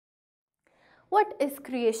What is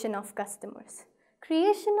creation of customers?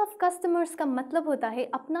 Creation of customers का मतलब होता है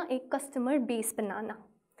अपना एक कस्टमर बेस बनाना।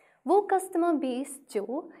 वो कस्टमर बेस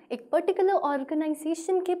जो एक पर्टिकुलर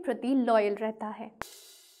ऑर्गेनाइजेशन के प्रति लॉयल रहता है।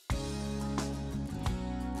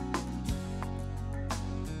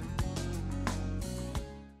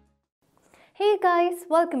 Hey guys,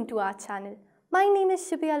 welcome to our channel. My name is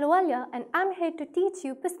Shubhi and I'm here to teach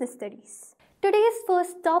you business studies. Today's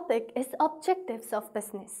first topic is objectives of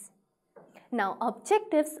business. Now,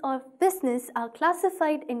 objectives of business are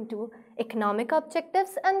classified into economic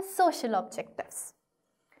objectives and social objectives.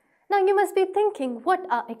 Now, you must be thinking, what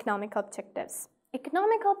are economic objectives?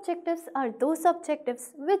 Economic objectives are those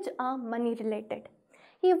objectives which are money related.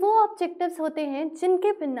 ये वो objectives होते हैं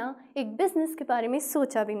जिनके बिना एक business के बारे में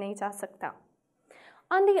सोचा भी नहीं जा सकता.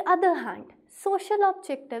 On the other hand, social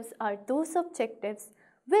objectives are those objectives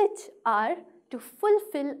which are to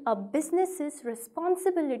fulfill a business's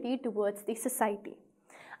responsibility towards the society.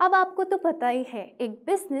 अब आपको तो पता ही है, एक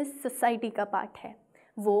business society का पार्ट है.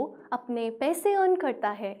 वो अपने पैसे अर्न करता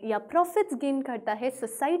है या profits gain करता है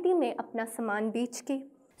society में अपना सामान बेच के.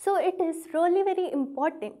 So it is really very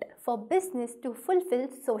important for business to fulfill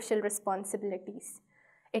social responsibilities.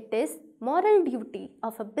 It is moral duty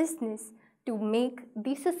of a business to make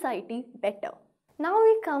the society better. Now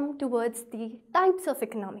we come towards the types of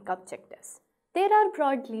economic objectives. There are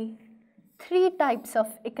broadly 3 types of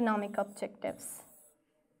economic objectives.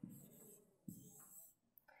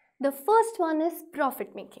 The first one is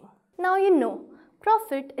profit making. Now you know,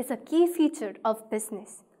 profit is a key feature of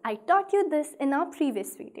business. I taught you this in our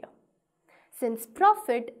previous video. Since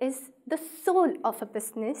profit is the soul of a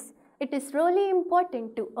business, it is really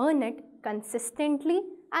important to earn it consistently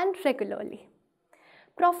and regularly.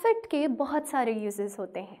 Profit के बहुत सारे uses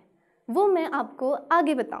होते हैं, वो मैं आपको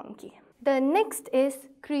आगे बताऊंगी. The next is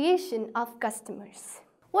creation of customers.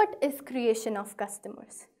 What is creation of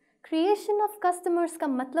customers? Creation of customers का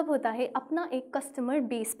मतलब होता है अपना एक customer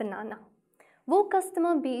base बनाना. वो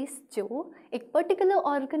customer base जो एक particular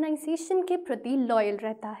organization के प्रति loyal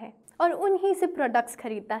रहता है और उन्हीं से products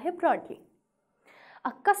खरीदता है broadly.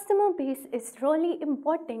 A customer base is really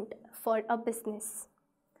important for a business.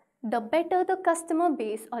 The better the customer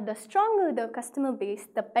base or the stronger the customer base,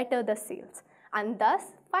 the better the sales, and thus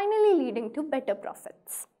finally leading to better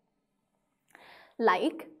profits.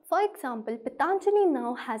 Like, for example, Patanjali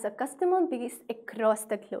now has a customer base across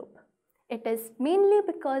the globe. It is mainly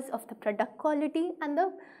because of the product quality and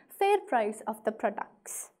the fair price of the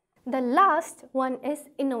products. The last one is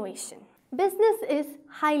innovation. Business is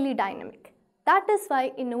highly dynamic. That is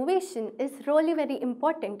why innovation is really very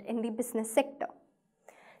important in the business sector.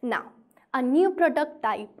 Now, a new product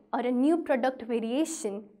type or a new product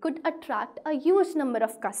variation could attract a huge number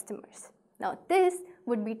of customers. Now, this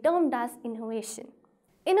would be termed as innovation.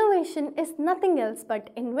 Innovation is nothing else but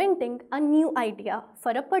inventing a new idea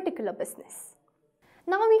for a particular business.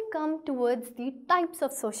 Now we come towards the types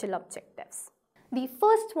of social objectives. The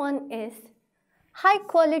first one is high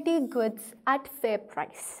quality goods at fair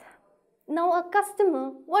price. Now, a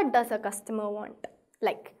customer, what does a customer want?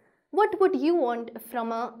 Like, what would you want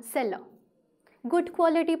from a seller? Good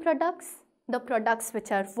quality products, the products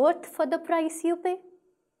which are worth for the price you pay,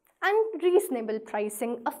 and reasonable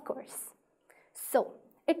pricing, of course. So,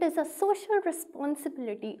 it is a social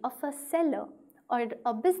responsibility of a seller or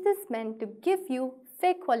a businessman to give you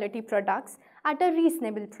fair quality products at a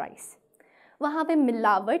reasonable price. वहाँ पे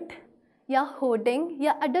मिलावट या hoarding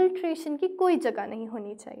या adulteration की कोई जगह नहीं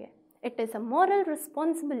होनी चाहिए. It is a moral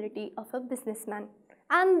responsibility of a businessman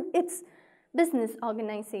and its business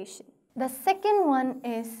organization. The second one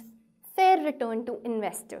is fair return to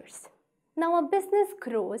investors. Now, a business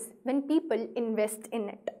grows when people invest in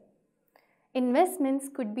it. Investments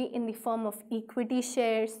could be in the form of equity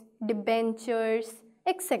shares, debentures,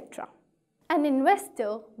 etc. An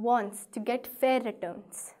investor wants to get fair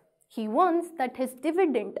returns. He wants that his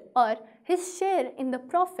dividend or his share in the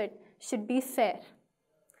profit should be fair,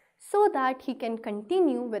 so that he can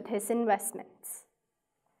continue with his investments.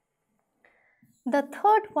 The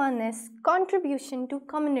third one is contribution to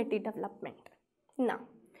community development. Now,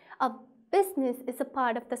 a business is a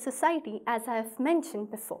part of the society, as I have mentioned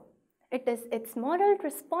before. It is its moral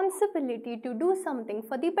responsibility to do something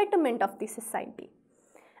for the betterment of the society.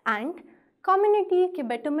 And community के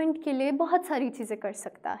betterment के लिए बहुत सारी चीज़ें कर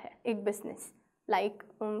सकता है एक business, like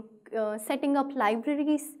setting up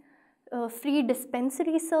libraries, free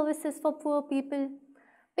dispensary services for poor people,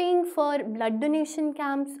 paying for blood donation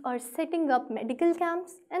camps or setting up medical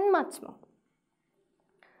camps, and much more.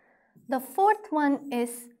 The fourth one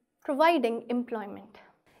is providing employment.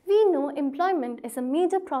 We know employment is a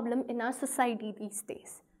major problem in our society these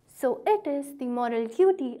days. So it is the moral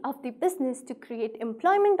duty of the business to create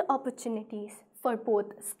employment opportunities for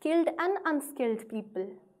both skilled and unskilled people,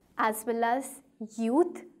 as well as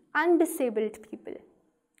youth and disabled people.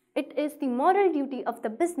 It is the moral duty of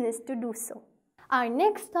the business to do so. Our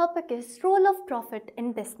next topic is role of profit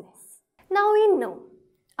in business. Now we know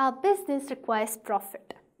our business requires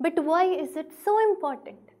profit, but why is it so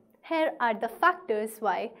important? Here are the factors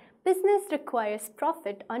why business requires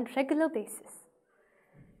profit on regular basis.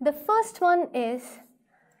 The first one is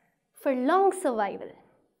for long survival.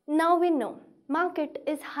 Now we know market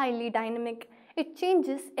is highly dynamic. It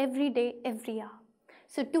changes every day, every hour.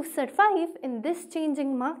 So to survive in this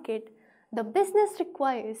changing market, the business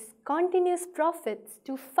requires continuous profits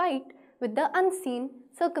to fight with the unseen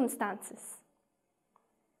circumstances.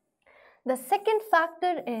 The second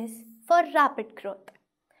factor is for rapid growth.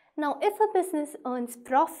 Now, if a business earns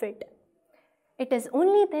profit, it is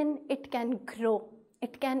only then it can grow,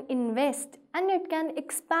 it can invest, and it can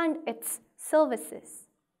expand its services.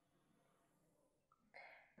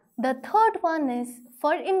 The third one is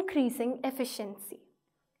for increasing efficiency.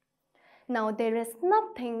 Now, there is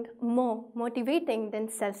nothing more motivating than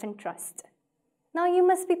self-interest. Now, you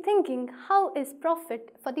must be thinking, how is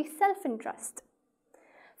profit for the self-interest?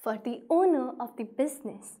 For the owner of the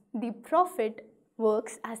business, the profit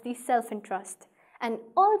works as the self-interest, and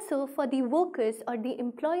also for the workers or the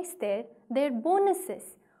employees there, their bonuses,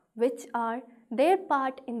 which are their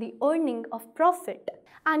part in the earning of profit.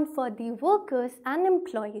 And for the workers and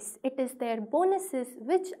employees, it is their bonuses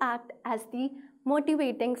which act as the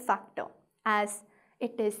motivating factor, as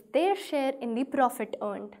it is their share in the profit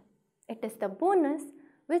earned. It is the bonus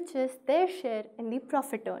which is their share in the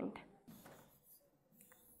profit earned.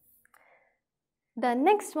 The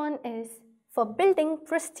next one is for building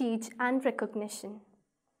prestige and recognition.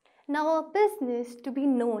 Now, a business to be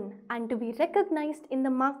known and to be recognized in the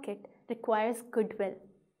market requires goodwill.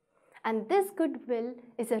 And this goodwill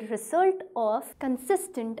is a result of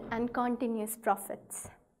consistent and continuous profits.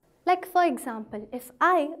 Like for example, if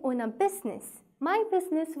I own a business, my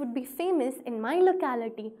business would be famous in my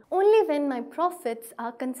locality only when my profits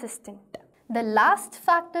are consistent. The last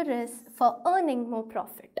factor is for earning more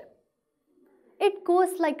profit. It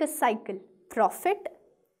goes like a cycle: profit,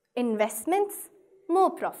 investments, more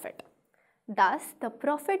profit. Thus, the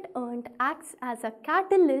profit earned acts as a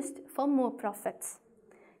catalyst for more profits.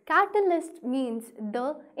 Catalyst means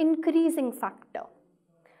the increasing factor.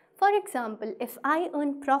 For example, if I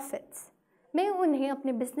earn profits, मैं उन्हें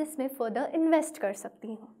अपने business में further invest कर सकती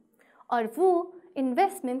हूँ और वो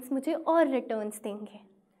investments मुझे और रिटर्न्स देंगे.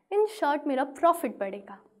 इन शॉर्ट मेरा प्रॉफिट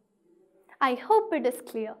बढ़ेगा. I hope it is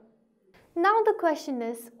clear. Now the question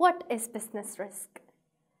is, what is business risk?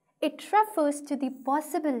 It refers to the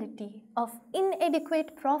possibility of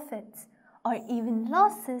inadequate profits or even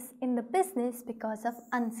losses in the business because of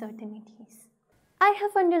uncertainties. I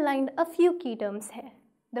have underlined a few key terms here.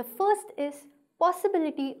 The first is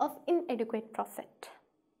possibility of inadequate profit.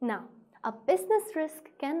 Now, a business risk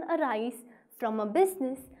can arise from a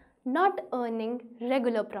business not earning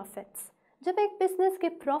regular profits. जब एक business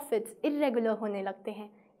के profits irregular होने लगते हैं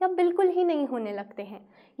या बिल्कुल ही नहीं होने लगते हैं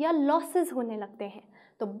या losses होने लगते हैं,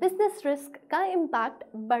 तो business risk का impact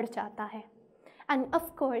बढ़ जाता है. And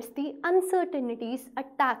of course, the uncertainties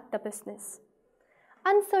attack the business.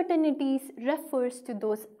 Uncertainties refers to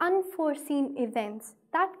those unforeseen events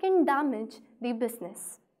that can damage the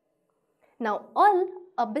business. Now, all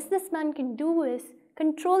a businessman can do is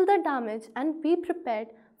control the damage and be prepared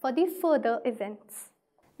for the further events.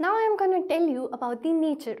 Now, I am going to tell you about the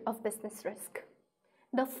nature of business risk.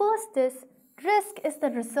 The first is, risk is the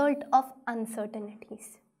result of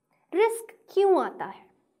uncertainties. Risk क्यों आता है?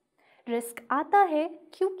 Risk आता है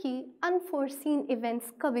क्योंकि unforeseen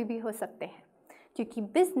events कभी भी हो सकते हैं. क्योंकि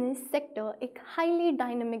business sector एक highly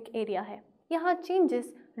dynamic area है. यहाँ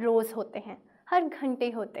changes रोज होते हैं, हर घंटे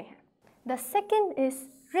होते हैं. The second is,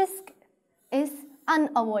 risk is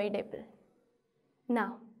unavoidable.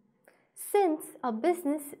 Now, since a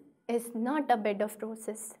business is not a bed of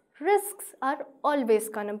roses, risks are always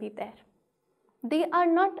gonna be there. They are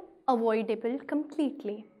not avoidable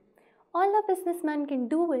completely. All a businessman can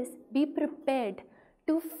do is be prepared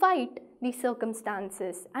to fight the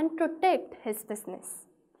circumstances and protect his business.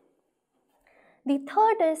 The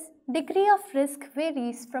third is, degree of risk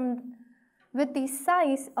varies with the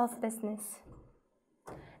size of business.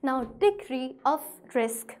 Now, degree of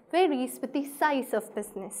risk varies with the size of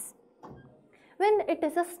business. When it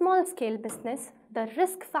is a small scale business, the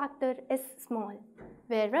risk factor is small,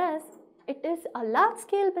 whereas it is a large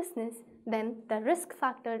scale business, then the risk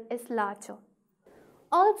factor is larger.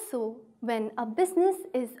 Also, when a business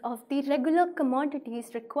is of the regular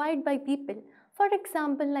commodities required by people, for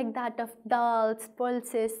example like that of dals,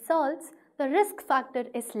 pulses, salts, the risk factor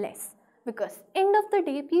is less because end of the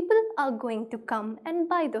day people are going to come and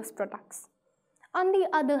buy those products. On the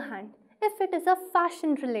other hand, if it is a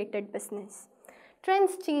fashion related business,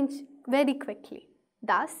 trends change very quickly.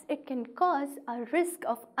 Thus, it can cause a risk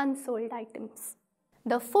of unsold items.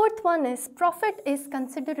 The fourth one is profit is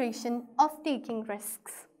consideration of taking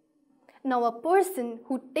risks. Now, a person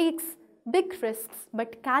who takes big risks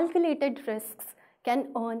but calculated risks can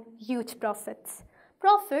earn huge profits.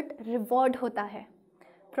 Profit reward होता है.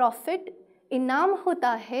 Profit इनाम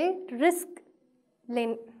होता है risk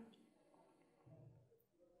लेने.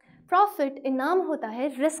 Profit इनाम होता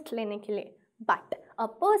है risk लेने के लिए. But a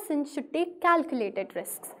person should take calculated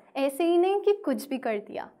risks. ऐसे ही नहीं कि कुछ भी कर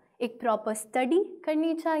दिया. एक प्रॉपर स्टडी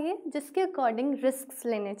करनी चाहिए जिसके अकॉर्डिंग रिस्क्स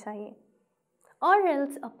लेने चाहिए. Or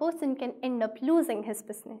else a person can end up losing his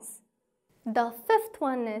business. The fifth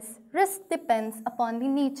one is risk depends upon the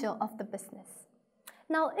nature of the business.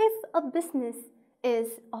 Now, if a business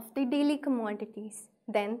is of the daily commodities,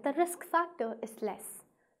 then the risk factor is less.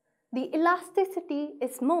 The elasticity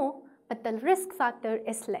is more, but the risk factor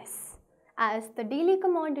is less, as the daily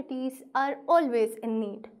commodities are always in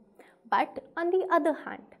need. But on the other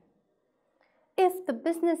hand, if the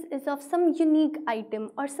business is of some unique item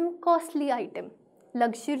or some costly item,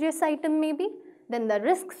 luxurious item maybe, then the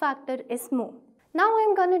risk factor is more. Now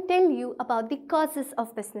I'm going to tell you about the causes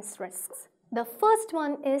of business risks. The first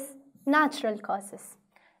one is natural causes.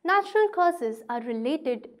 Natural causes are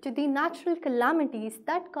related to the natural calamities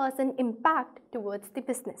that cause an impact towards the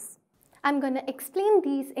business. I'm going to explain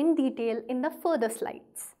these in detail in the further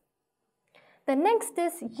slides. The next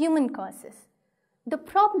is human causes. The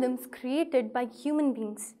problems created by human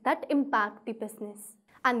beings that impact the business.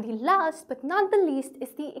 And the last but not the least is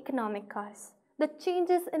the economic cause. The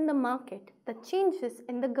changes in the market, the changes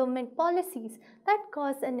in the government policies that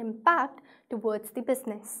cause an impact towards the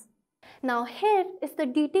business. Now here is the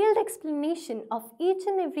detailed explanation of each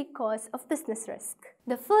and every cause of business risk.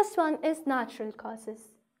 The first one is natural causes.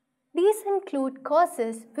 These include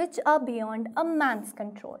causes which are beyond a man's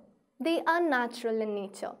control. They are natural in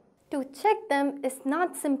nature. To check them is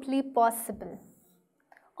not simply possible.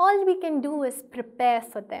 All we can do is prepare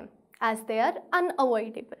for them as they are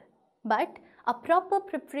unavoidable. But a proper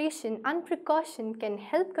preparation and precaution can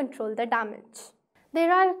help control the damage.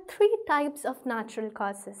 There are three types of natural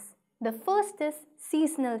causes. The first is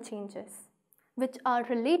seasonal changes, which are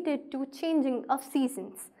related to changing of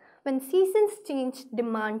seasons. When seasons change,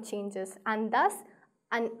 demand changes and thus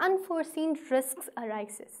an unforeseen risk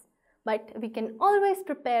arises. But we can always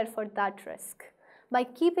prepare for that risk by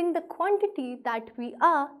keeping the quantity that we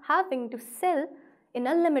are having to sell in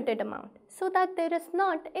a limited amount so that there is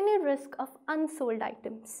not any risk of unsold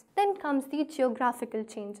items. Then comes the geographical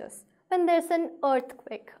changes. When there is an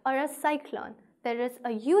earthquake or a cyclone, there is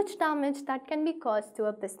a huge damage that can be caused to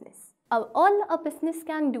a business. All a business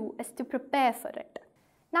can do is to prepare for it.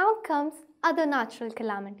 Now comes other natural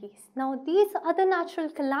calamities. Now these other natural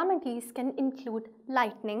calamities can include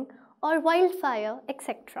lightning or wildfire,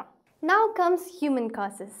 etc. Now comes human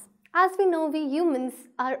causes. As we know, we humans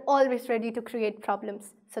are always ready to create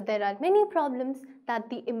problems. So there are many problems that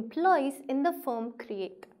the employees in the firm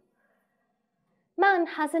create. Man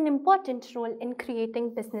has an important role in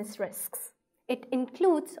creating business risks. It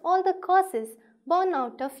includes all the causes born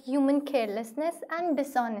out of human carelessness and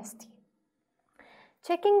dishonesty.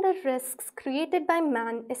 Checking the risks created by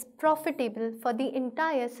man is profitable for the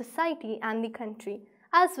entire society and the country,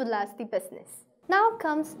 as well as the business. Now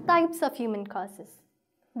comes types of human causes.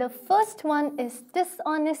 The first one is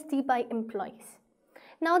dishonesty by employees.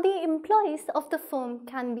 Now the employees of the firm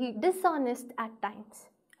can be dishonest at times,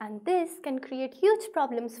 and this can create huge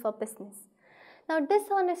problems for business. Now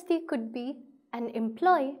dishonesty could be an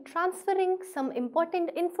employee transferring some important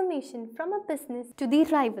information from a business to the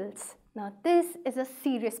rivals. Now this is a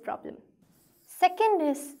serious problem. Second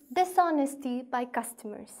is dishonesty by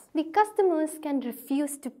customers. The customers can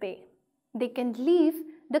refuse to pay. They can leave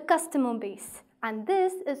the customer base, and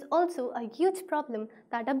this is also a huge problem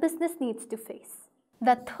that a business needs to face.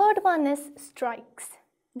 The third one is strikes.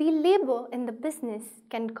 The labor in the business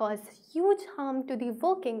can cause huge harm to the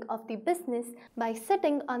working of the business by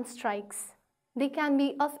sitting on strikes. They can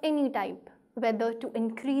be of any type, whether to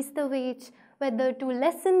increase the wage, whether to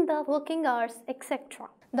lessen the working hours, etc.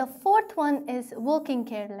 The fourth one is working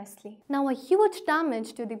carelessly. Now a huge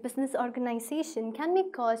damage to the business organization can be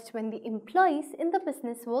caused when the employees in the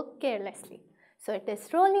business work carelessly. So it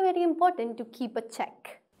is really very important to keep a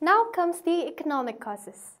check. Now comes the economic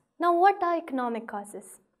causes. Now, what are economic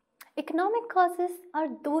causes? Economic causes are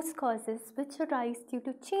those causes which arise due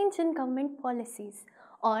to change in government policies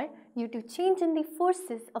or due to change in the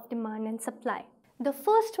forces of demand and supply. The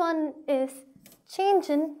first one is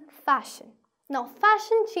change in fashion. Now,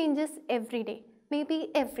 fashion changes every day, maybe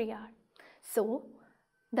every hour. So,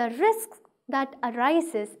 the risk that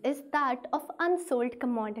arises is that of unsold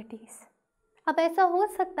commodities. अब ऐसा हो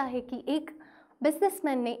सकता है कि एक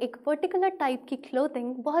businessman ने एक particular type की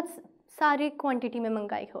क्लोथिंग बहुत सारे क्वांटिटी में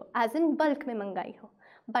मंगाई हो, एज इन बल्क में मंगाई हो,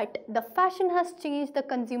 but the fashion has change, the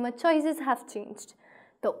consumer choices have changed,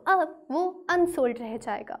 तो अब वो अनसोल्ड रह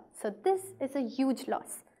जाएगा. So this is a huge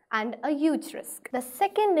loss and a huge risk. The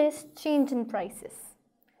second is change in prices.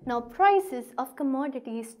 Now, prices of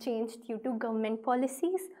commodities change due to government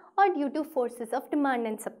policies or due to forces of demand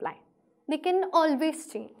and supply. They can always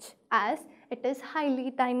change as it is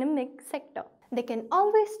highly dynamic sector. They can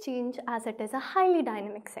always change as it is a highly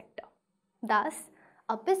dynamic sector. Thus,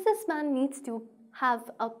 a businessman needs to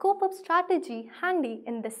have a cope-up strategy handy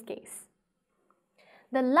in this case.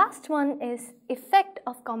 The last one is effect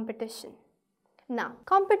of competition. Now,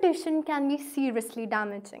 competition can be seriously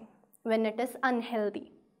damaging when it is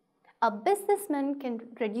unhealthy. A businessman can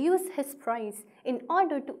reduce his price in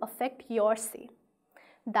order to affect your sale.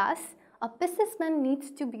 Thus, a businessman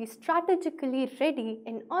needs to be strategically ready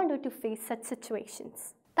in order to face such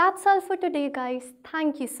situations. That's all for today, guys.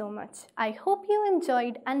 Thank you so much. I hope you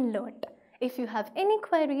enjoyed and learned. If you have any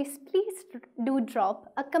queries, please do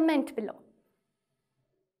drop a comment below.